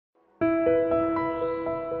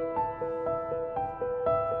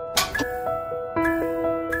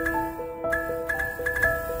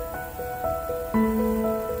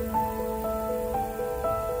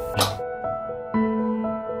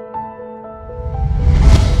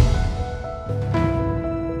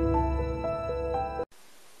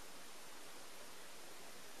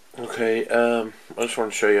Okay, I just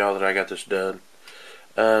want to show you all that I got this done.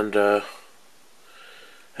 And, how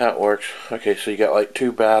it works. Okay, so you got like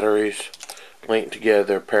two batteries linked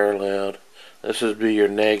together, parallel. This would be your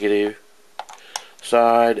negative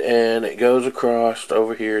side, and it goes across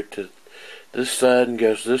over here to this side and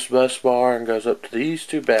goes to this bus bar and goes up to these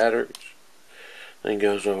two batteries. Then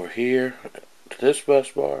goes over here to this bus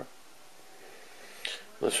bar.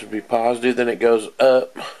 This would be positive, then it goes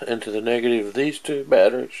up into the negative of these two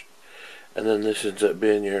batteries, and then this ends up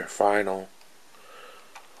being your final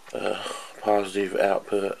positive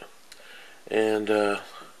output. And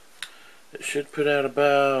it should put out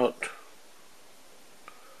about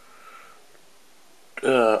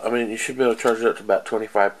you should be able to charge it up to about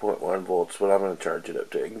 25.1 volts, but I'm going to charge it up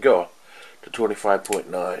to, it can go to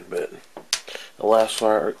 25.9, but it'll last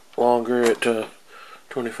far longer at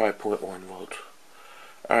 25.1 volts.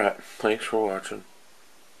 Alright, thanks for watching.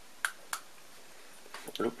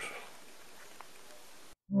 Oops.